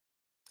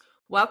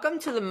Welcome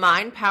to the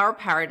Mindpower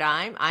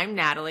Paradigm. I'm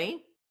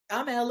Natalie.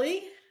 I'm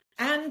Elly,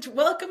 and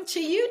welcome to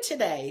you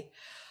today.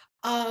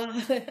 So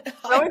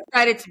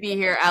excited to be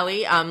here,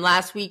 Elly.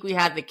 Last week we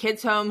had the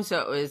kids home,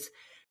 so it was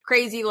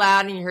crazy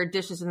loud and you heard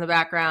dishes in the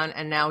background,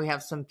 and now we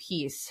have some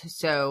peace.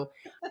 So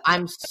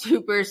I'm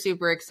super,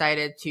 super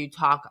excited to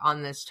talk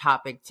on this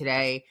topic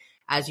today.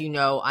 As you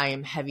know, I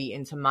am heavy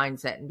into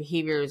mindset and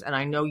behaviors, and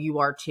I know you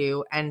are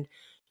too. And,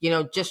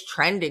 just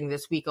trending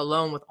this week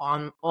alone with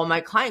on all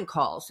my client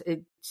calls,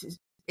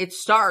 it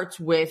starts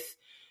with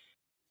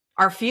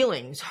our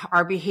feelings,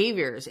 our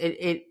behaviors.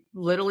 It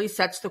literally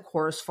sets the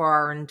course for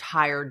our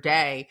entire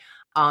day,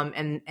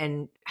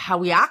 and how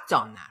we act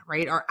on that,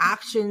 right? Our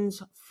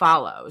actions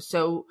follow.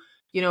 So,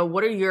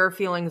 what are your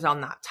feelings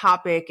on that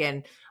topic?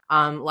 And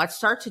let's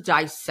start to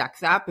dissect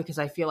that, because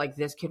I feel like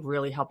this could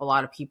really help a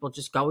lot of people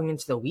just going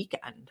into the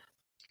weekend.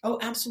 Oh,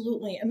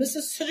 absolutely. And this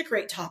is such a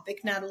great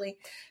topic, Natalie.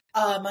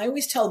 I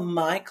always tell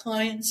my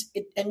clients,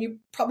 and you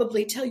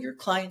probably tell your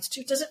clients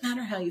too, it doesn't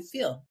matter how you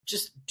feel,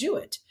 just do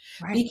it.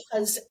 Right.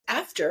 Because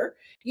after,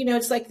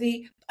 it's like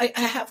I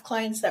have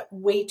clients that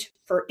wait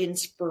for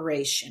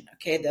inspiration.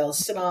 Okay. They'll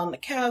sit on the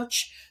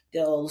couch.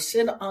 They'll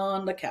sit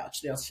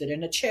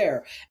in a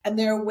chair, and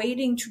they're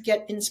waiting to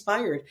get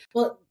inspired.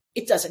 Well,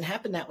 it doesn't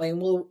happen that way.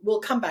 And we'll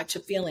come back to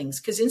feelings,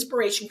 because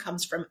inspiration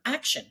comes from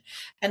action.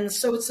 And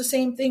so it's the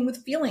same thing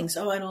with feelings.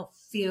 Oh, I don't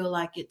feel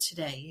like it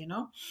today.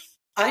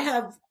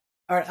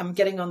 I'm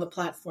getting on the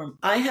platform.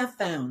 I have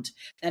found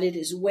that it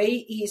is way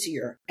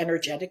easier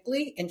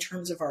energetically, in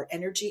terms of our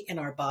energy in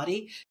our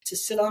body, to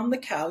sit on the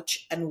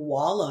couch and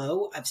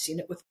wallow. I've seen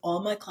it with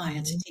all my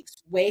clients. It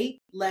takes way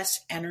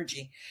less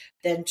energy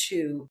than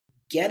to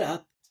get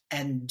up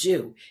and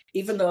do,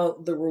 even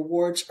though the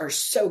rewards are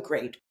so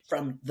great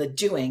from the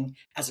doing,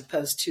 as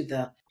opposed to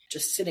the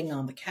just sitting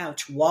on the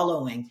couch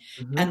wallowing.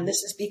 Mm-hmm. And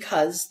this is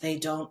because they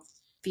don't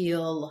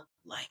feel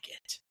like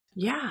it.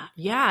 Yeah,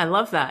 I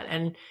love that.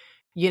 And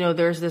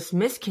there's this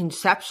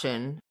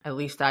misconception, at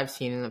least I've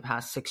seen in the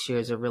past 6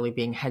 years of really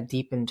being head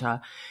deep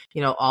into,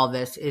 all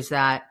this, is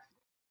that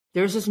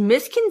there's this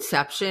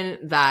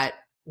misconception that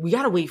we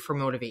got to wait for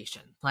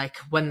motivation. Like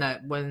when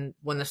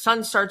the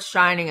sun starts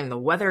shining and the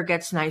weather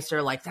gets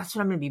nicer, like that's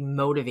when I'm going to be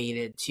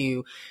motivated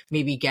to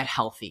maybe get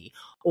healthy.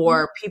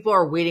 Or people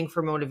are waiting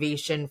for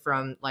motivation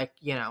from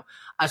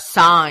a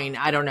sign,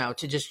 I don't know,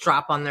 to just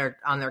drop on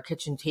their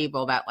kitchen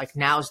table that like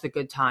now's the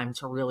good time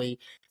to really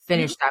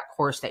finish that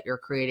course that you're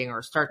creating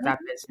or start that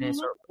business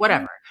or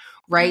whatever.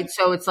 Right.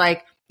 So it's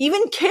like,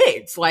 even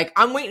kids, like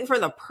I'm waiting for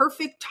the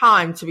perfect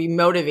time to be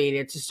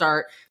motivated to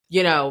start,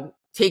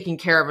 taking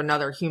care of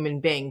another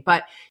human being.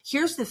 But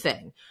here's the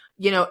thing,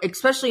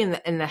 especially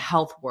in the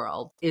health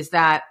world, is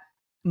that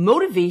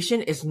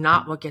motivation is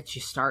not what gets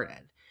you started.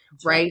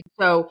 Right.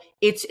 So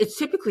it's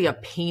typically a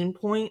pain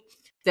point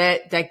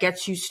that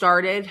gets you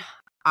started,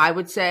 I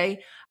would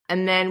say.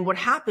 And then what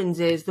happens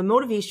is the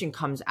motivation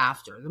comes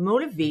after. The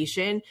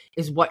motivation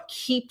is what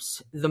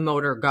keeps the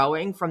motor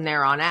going from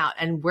there on out.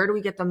 And where do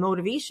we get the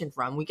motivation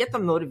from? We get the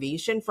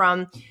motivation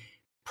from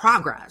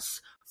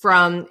progress,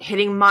 from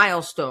hitting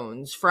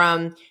milestones,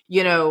 from,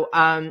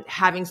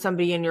 having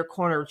somebody in your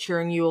corner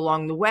cheering you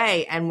along the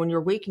way. And when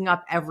you're waking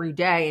up every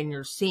day and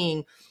you're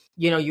seeing,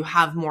 you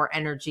have more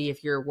energy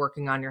if you're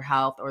working on your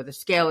health, or the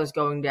scale is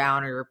going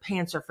down, or your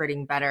pants are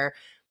fitting better,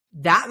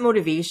 that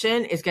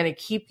motivation is going to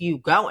keep you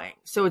going.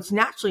 So it's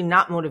naturally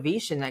not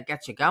motivation that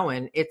gets you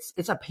going. It's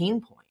a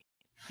pain point.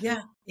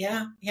 Yeah.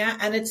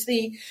 And it's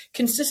the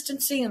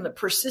consistency and the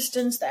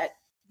persistence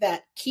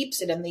that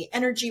keeps it, and the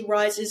energy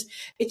rises.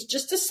 It's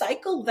just a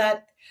cycle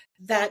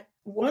that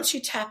once you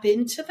tap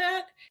into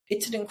that,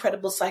 it's an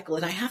incredible cycle.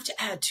 And I have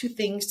to add two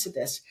things to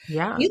this.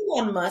 Yeah.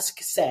 Elon Musk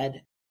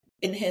said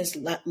in his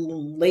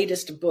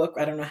latest book,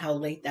 I don't know how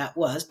late that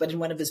was, but in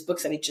one of his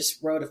books that he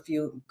just wrote,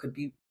 could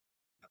be,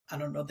 I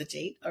don't know the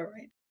date. All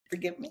right.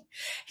 Forgive me.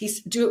 He's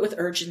do it with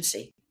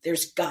urgency.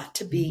 There's got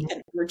to be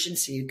an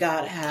urgency. You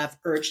got to have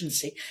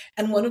urgency.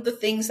 And one of the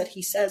things that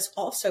he says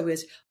also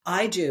is,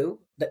 I'm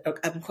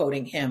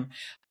quoting him,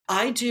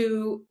 I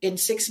do in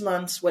 6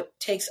 months what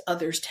takes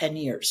others 10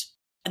 years.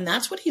 And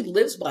that's what he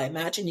lives by.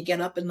 Imagine you get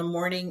up in the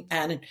morning,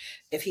 and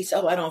if he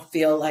says, I don't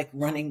feel like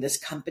running this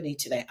company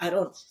today. I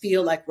don't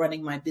feel like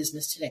running my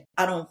business today.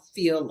 I don't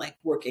feel like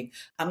working.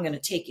 I'm going to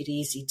take it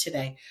easy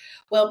today.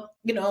 Well,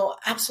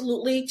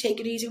 absolutely take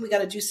it easy. We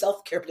got to do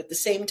self-care. But at the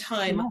same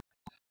time,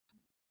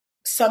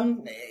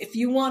 if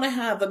you want to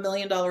have $1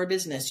 million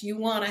business, you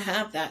want to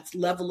have that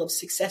level of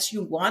success,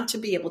 you want to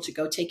be able to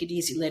go take it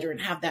easy later and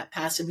have that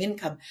passive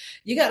income.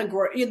 You got to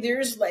grow.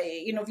 There's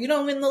if you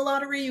don't win the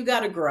lottery, you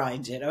got to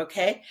grind it.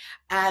 Okay.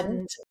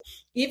 And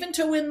even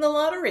to win the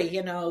lottery,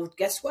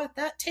 guess what?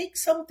 That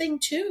takes something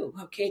too.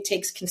 Okay. It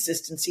takes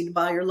consistency to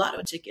buy your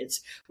lotto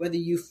tickets, whether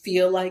you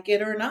feel like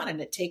it or not. And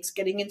it takes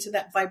getting into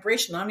that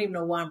vibration. I don't even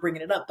know why I'm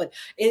bringing it up, but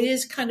it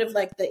is kind of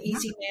like the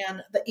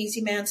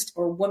easy man's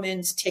or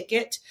woman's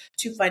ticket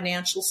to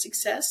financial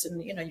success.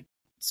 And,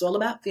 it's all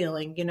about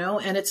feeling,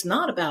 and it's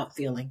not about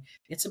feeling.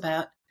 It's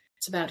about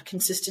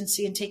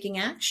consistency and taking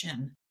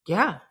action.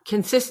 Yeah.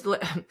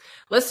 Consistent.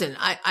 Listen,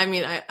 I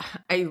mean,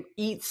 I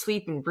eat,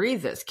 sleep, and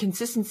breathe this.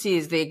 Consistency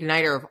is the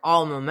igniter of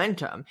all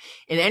momentum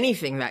in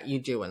anything that you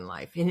do in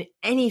life, in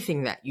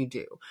anything that you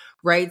do.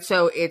 Right.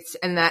 So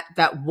and that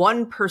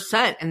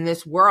 1% in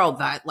this world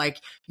that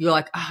like, you're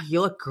like, oh, you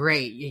look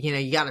great.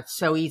 You got it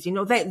so easy.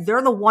 They're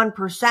the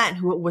 1%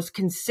 who was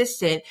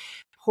consistent,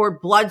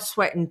 poured blood,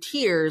 sweat, and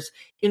tears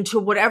into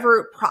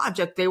whatever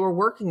project they were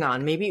working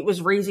on. Maybe it was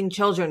raising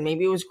children.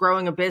 Maybe it was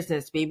growing a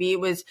business. Maybe it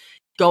was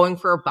going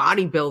for a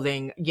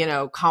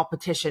bodybuilding,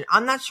 competition.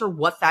 I'm not sure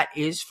what that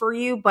is for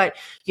you, but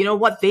you know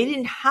what? They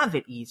didn't have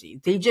it easy.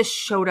 They just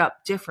showed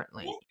up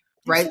differently,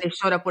 right? They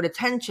showed up with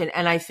attention.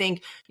 And I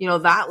think,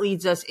 that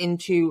leads us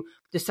into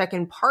the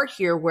second part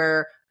here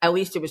where at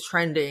least it was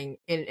trending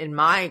in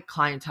my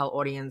clientele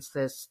audience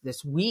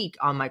this week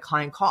on my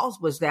client calls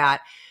was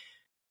that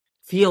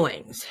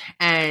feelings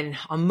and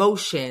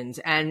emotions.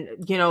 And,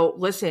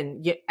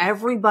 listen,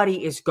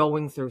 everybody is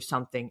going through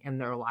something in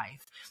their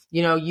life.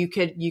 You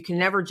can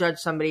never judge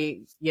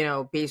somebody,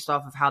 based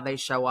off of how they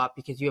show up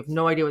because you have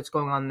no idea what's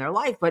going on in their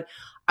life. But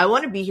I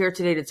want to be here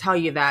today to tell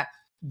you that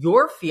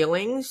your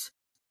feelings,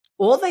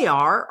 all they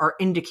are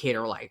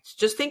indicator lights.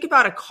 Just think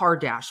about a car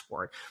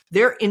dashboard.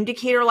 They're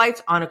indicator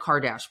lights on a car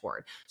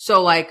dashboard.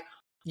 So like,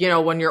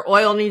 when your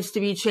oil needs to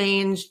be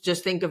changed,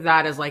 just think of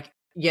that as like,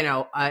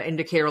 an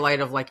indicator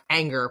light of like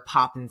anger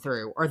popping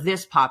through or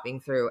this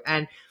popping through.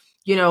 And,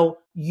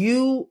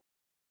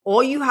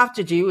 all you have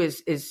to do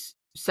is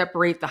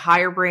separate the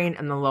higher brain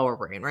and the lower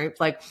brain, right?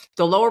 Like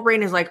the lower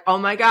brain is like, oh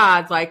my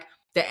God, like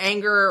the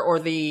anger or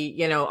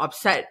the,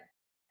 upset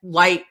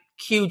light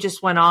cue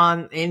just went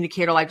on, the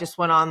indicator light just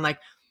went on, like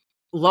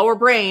lower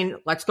brain,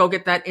 let's go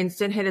get that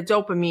instant hit of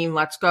dopamine.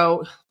 Let's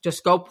go,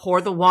 just go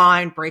pour the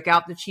wine, break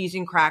out the cheese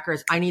and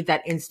crackers. I need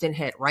that instant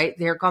hit, right?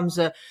 There comes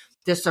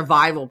the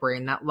survival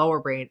brain, that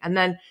lower brain. And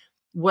then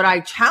what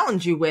I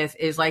challenge you with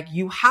is like,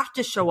 you have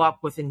to show up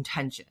with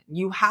intention.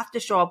 You have to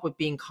show up with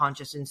being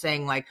conscious and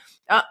saying like,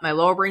 oh, my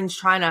lower brain's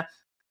trying to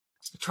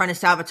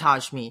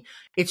sabotage me.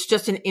 It's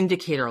just an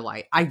indicator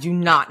light. I do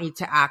not need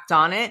to act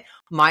on it.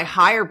 My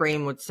higher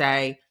brain would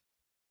say,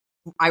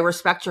 I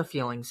respect your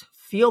feelings.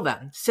 Feel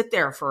them. Sit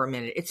there for a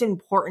minute. It's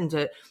important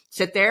to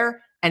sit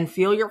there and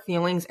feel your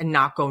feelings and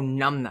not go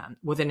numb them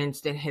with an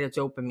instant hit of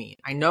dopamine.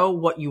 I know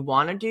what you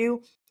want to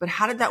do, but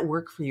how did that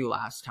work for you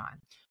last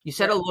time? You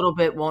said a little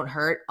bit won't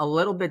hurt. A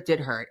little bit did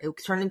hurt. It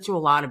turned into a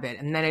lot of it.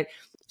 And then it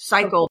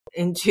cycled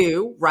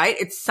into, right?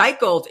 It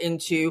cycled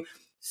into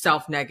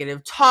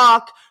self-negative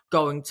talk,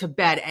 going to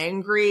bed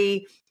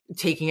angry,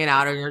 taking it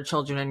out on your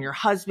children and your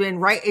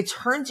husband, right? It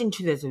turns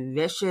into this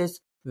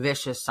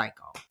vicious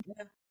cycle.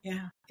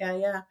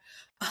 Yeah.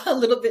 A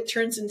little bit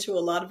turns into a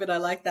lot of it. I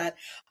like that.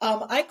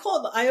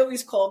 I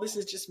always call, this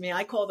is just me,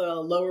 I call the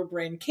lower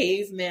brain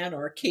caveman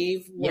or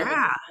cave woman.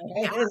 Yeah.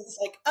 Right? It's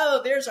like,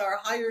 oh, there's our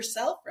higher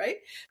self, right?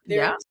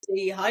 There's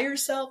the higher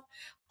self,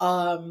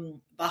 the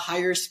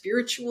higher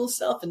spiritual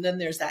self. And then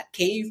there's that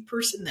cave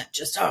person that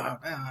just,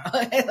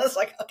 it's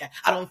like, okay,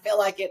 I don't feel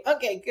like it.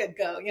 Okay, good,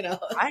 go,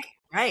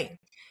 Right.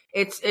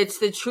 It's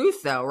the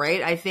truth though,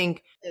 right? I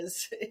think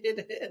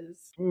it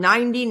is.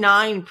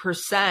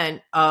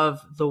 99%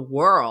 of the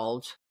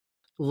world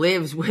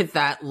lives with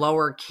that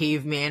lower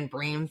caveman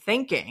brain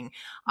thinking.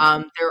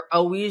 They're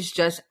always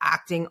just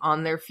acting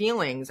on their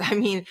feelings. I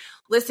mean,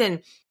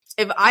 listen,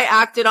 if I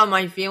acted on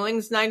my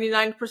feelings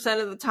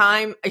 99% of the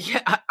time,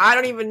 I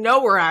don't even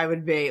know where I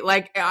would be.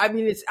 Like, I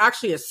mean, it's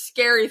actually a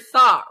scary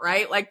thought,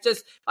 right? Like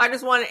if I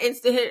just want an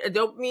instant hit of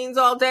dopamines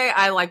all day,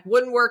 I like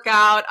wouldn't work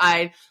out.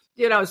 I'd,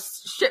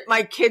 ship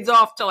my kids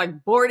off to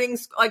like boarding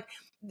school, like,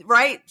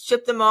 right?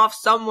 Ship them off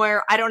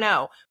somewhere. I don't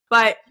know.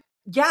 But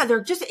yeah,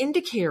 they're just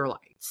indicator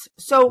lights.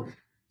 So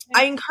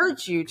I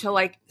encourage you to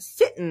like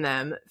sit in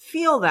them,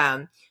 feel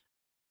them.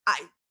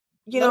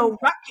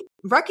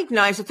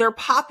 Recognize that they're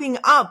popping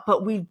up,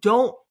 but we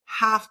don't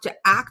have to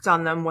act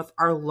on them with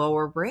our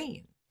lower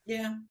brain.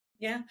 Yeah.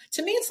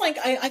 To me, it's like,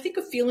 I think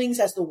of feelings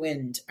as the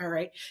wind. All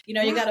right. You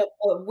got a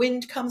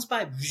wind comes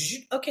by.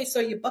 Okay. So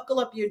you buckle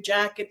up your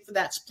jacket for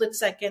that split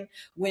second,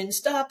 wind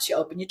stops, you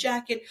open your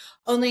jacket.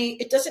 Only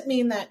it doesn't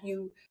mean that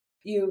you,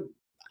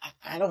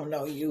 I don't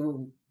know,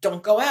 you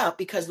don't go out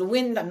because the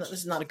wind, this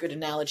is not a good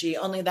analogy,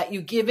 only that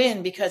you give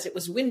in because it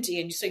was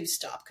windy and you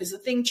stop because the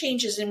thing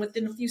changes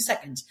within a few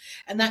seconds.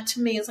 And that to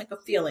me is like a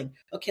feeling.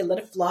 Okay, let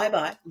it fly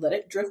by, let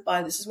it drift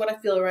by. This is what I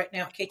feel right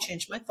now. Okay,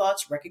 change my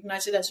thoughts,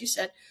 recognize it as you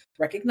said,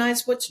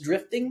 recognize what's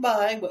drifting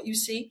by, what you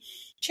see,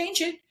 change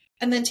it,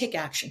 and then take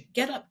action.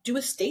 Get up, do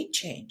a state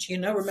change.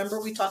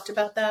 Remember we talked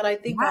about that, I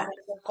think, on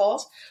one of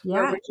calls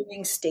where we're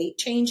doing state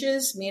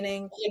changes,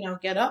 meaning,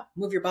 get up,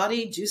 move your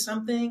body, do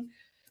something.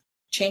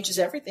 Changes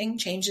everything,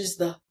 changes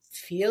the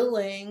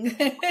feeling.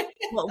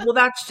 well,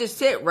 that's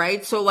just it,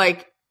 right? So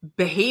like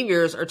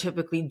behaviors are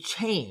typically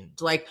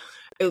changed. Like,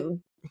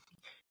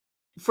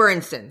 for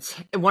instance,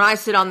 when I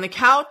sit on the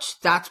couch,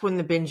 that's when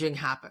the binging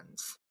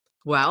happens.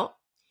 Well,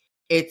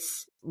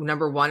 it's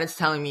number one, it's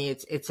telling me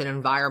it's an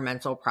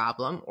environmental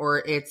problem,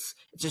 or it's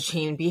a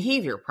change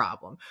behavior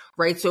problem,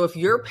 right? So if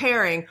you're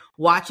pairing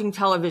watching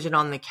television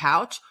on the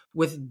couch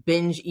with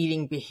binge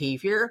eating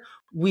behavior,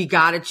 we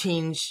got to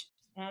change.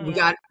 We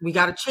got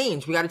to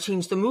change. We got to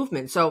change the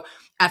movement. So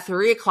at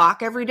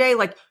 3:00 every day,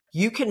 like,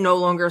 you can no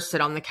longer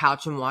sit on the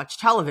couch and watch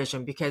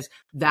television, because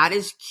that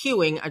is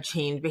cueing a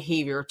change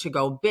behavior to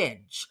go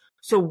binge.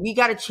 So we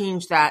got to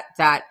change that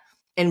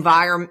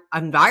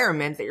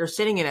environment that you're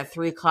sitting in at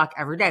 3:00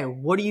 every day.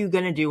 What are you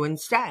going to do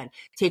instead?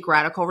 Take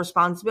radical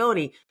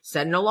responsibility.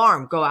 Set an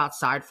alarm. Go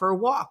outside for a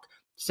walk.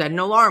 Set an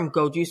alarm.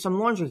 Go do some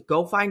laundry.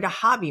 Go find a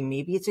hobby.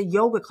 Maybe it's a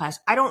yoga class.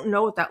 I don't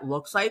know what that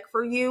looks like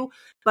for you,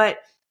 but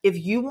if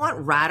you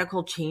want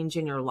radical change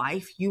in your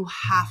life, you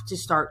have to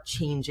start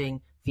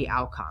changing the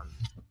outcome.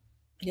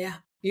 Yeah,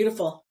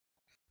 beautiful.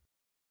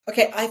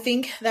 Okay, I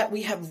think that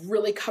we have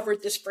really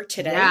covered this for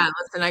today. Yeah,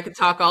 listen, I could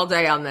talk all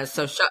day on this,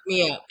 so shut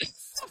me up.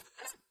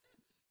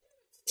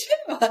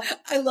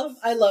 I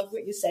love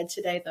what you said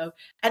today, though.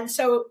 And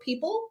so,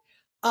 people,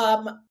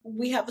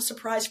 we have a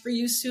surprise for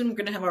you soon. We're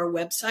going to have our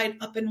website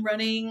up and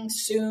running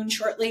soon,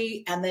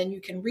 shortly, and then you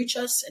can reach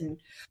us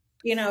and,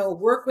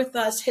 work with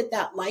us. Hit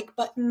that like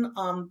button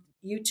on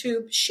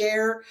YouTube,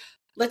 share.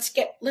 Let's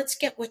get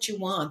what you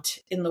want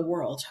in the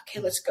world. Okay,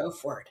 let's go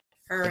for it.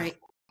 All right.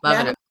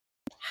 Love it.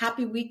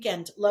 Happy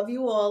weekend. Love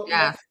you all.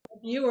 Yeah.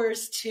 Love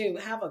viewers too.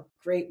 Have a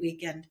great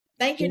weekend.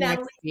 Thank you,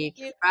 Natalie. Thank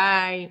you.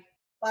 Bye.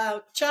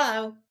 Wow.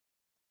 Ciao.